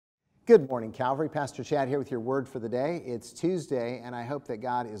Good morning, Calvary. Pastor Chad here with your word for the day. It's Tuesday, and I hope that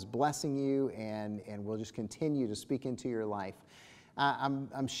God is blessing you and will just continue to speak into your life.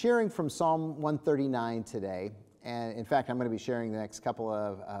 I'm sharing from Psalm 139 today, and in fact, I'm going to be sharing the next couple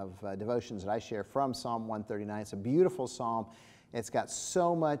of devotions that I share from Psalm 139. It's a beautiful psalm. It's got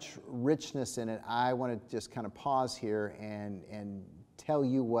so much richness in it. I want to just kind of pause here and tell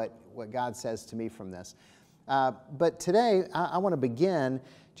you what God says to me from this. But today, I want to begin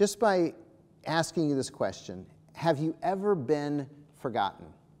just by asking you this question. Have you ever been forgotten?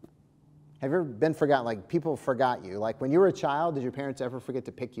 Have you ever been forgotten, like people forgot you? Like when you were a child, did your parents ever forget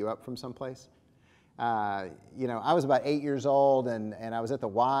to pick you up from someplace? I was about 8 years old, and I was at the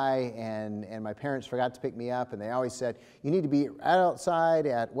Y, and my parents forgot to pick me up, and they always said, you need to be right outside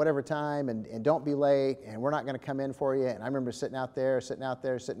at whatever time, and don't be late, and we're not going to come in for you. And I remember sitting out there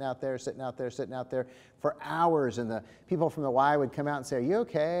for hours, and the people from the Y would come out and say, are you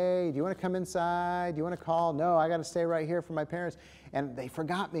okay? Do you want to come inside? Do you want to call? No, I got to stay right here for my parents. And they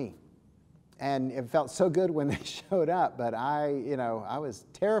forgot me. And it felt so good when they showed up, but I was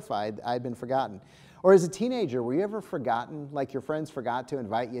terrified I'd been forgotten. Or as a teenager, were you ever forgotten? Like your friends forgot to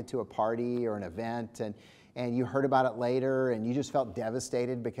invite you to a party or an event, and you heard about it later, and you just felt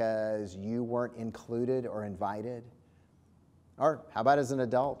devastated because you weren't included or invited? Or how about as an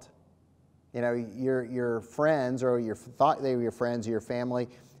adult? You know, your friends, or you thought they were your friends or your family,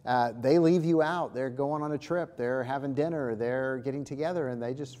 they leave you out. They're going on a trip. They're having dinner. They're getting together, and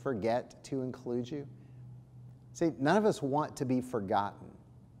they just forget to include you. See, none of us want to be forgotten.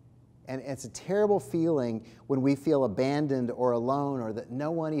 And it's a terrible feeling when we feel abandoned or alone, or that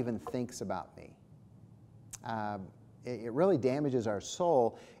no one even thinks about me. It really damages our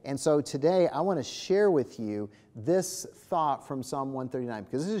soul. And so today I want to share with you this thought from Psalm 139,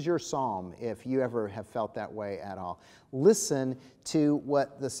 because this is your psalm if you ever have felt that way at all. Listen to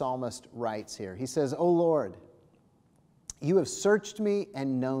what the psalmist writes here. He says, O Lord, you have searched me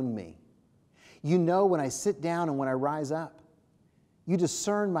and known me. You know when I sit down and when I rise up. You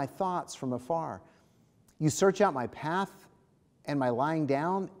discern my thoughts from afar. You search out my path and my lying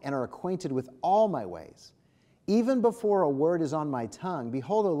down and are acquainted with all my ways. Even before a word is on my tongue,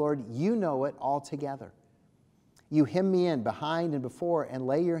 behold, O Lord, you know it altogether. You hem me in behind and before and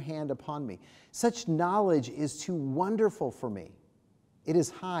lay your hand upon me. Such knowledge is too wonderful for me. It is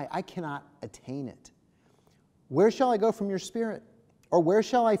high. I cannot attain it. Where shall I go from your spirit? Or where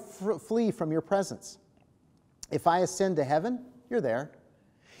shall I flee from your presence? If I ascend to heaven, you're there.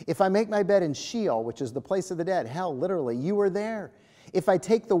 If I make my bed in Sheol, which is the place of the dead, hell, literally, you are there. If I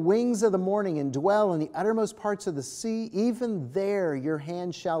take the wings of the morning and dwell in the uttermost parts of the sea, even there your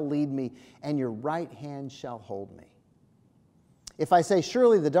hand shall lead me, and your right hand shall hold me. If I say,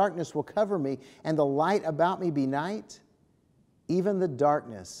 surely the darkness will cover me, and the light about me be night, even the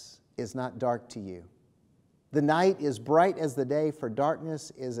darkness is not dark to you. The night is bright as the day, for darkness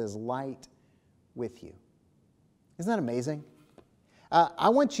is as light with you. Isn't that amazing? I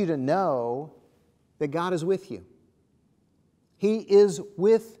want you to know that God is with you. He is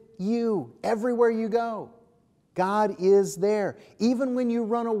with you everywhere you go. God is there. Even when you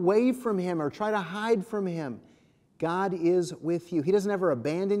run away from Him or try to hide from Him, God is with you. He doesn't ever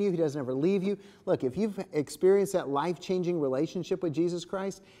abandon you. He doesn't ever leave you. Look, if you've experienced that life-changing relationship with Jesus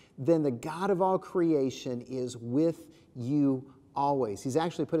Christ, then the God of all creation is with you always. He's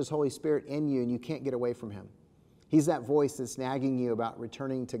actually put His Holy Spirit in you, and you can't get away from Him. He's that voice that's nagging you about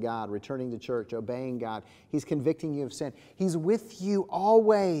returning to God, returning to church, obeying God. He's convicting you of sin. He's with you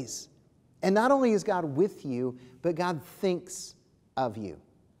always. And not only is God with you, but God thinks of you.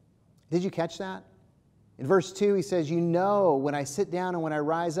 Did you catch that? In verse 2, he says, you know when I sit down and when I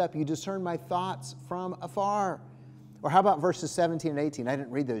rise up, you discern my thoughts from afar. Or how about verses 17 and 18? I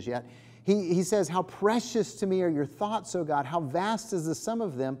didn't read those yet. He says, how precious to me are your thoughts, O God. How vast is the sum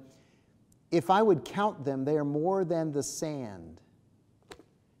of them. If I would count them, they are more than the sand.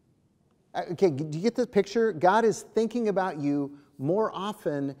 Okay, do you get the picture? God is thinking about you more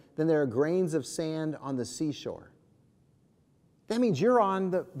often than there are grains of sand on the seashore. That means you're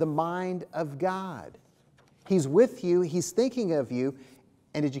on the mind of God. He's with you. He's thinking of you.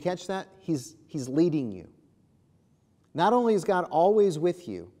 And did you catch that? He's leading you. Not only is God always with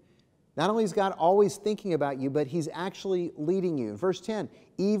you, not only is God always thinking about you, but He's actually leading you. In verse 10,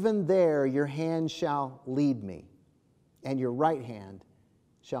 even there your hand shall lead me, and your right hand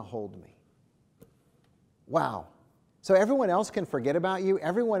shall hold me. Wow. So everyone else can forget about you,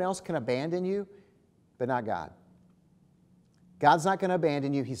 everyone else can abandon you, but not God. God's not going to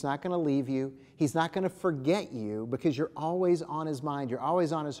abandon you. He's not going to leave you. He's not going to forget you, because you're always on His mind. You're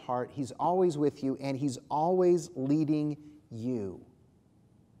always on His heart. He's always with you, and He's always leading you.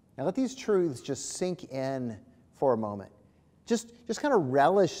 Now let these truths just sink in for a moment. Just kind of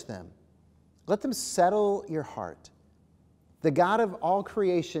relish them. Let them settle your heart. The God of all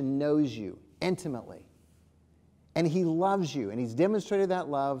creation knows you intimately. And He loves you. And He's demonstrated that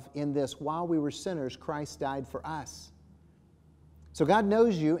love in this: while we were sinners, Christ died for us. So God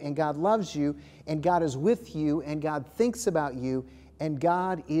knows you, and God loves you, and God is with you, and God thinks about you, and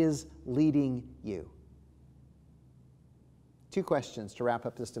God is leading you. 2 questions to wrap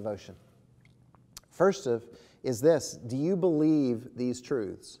up this devotion. First is this: do you believe these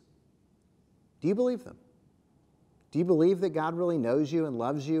truths? Do you believe them? Do you believe that God really knows you and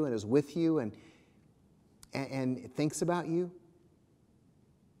loves you and is with you and thinks about you?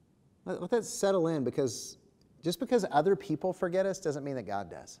 Let that settle in, because just because other people forget us doesn't mean that God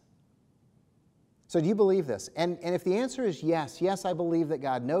does. So do you believe this? And if the answer is yes, I believe that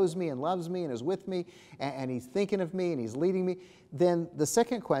God knows me and loves me and is with me and He's thinking of me and He's leading me, then the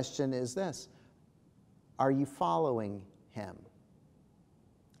second question is this: are you following Him?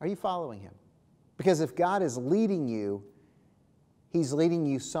 Are you following Him? Because if God is leading you, He's leading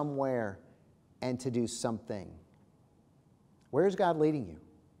you somewhere and to do something. Where is God leading you?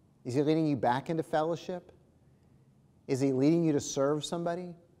 Is He leading you back into fellowship? Is He leading you to serve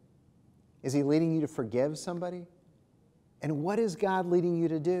somebody? Is He leading you to forgive somebody? And what is God leading you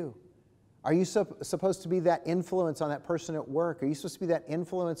to do? Are you supposed to be that influence on that person at work? Are you supposed to be that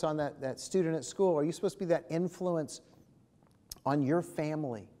influence on that student at school? Are you supposed to be that influence on your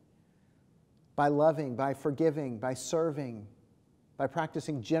family? By loving, by forgiving, by serving, by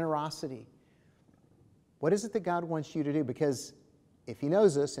practicing generosity. What is it that God wants you to do? Because if He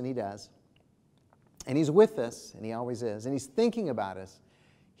knows us, and He does, and He's with us, and He always is, and He's thinking about us,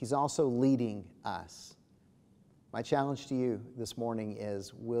 He's also leading us. My challenge to you this morning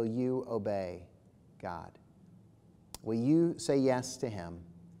is, will you obey God? Will you say yes to Him?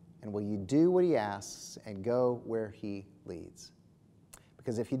 And will you do what He asks and go where He leads?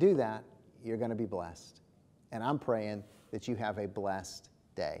 Because if you do that, you're going to be blessed. And I'm praying that you have a blessed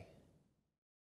day.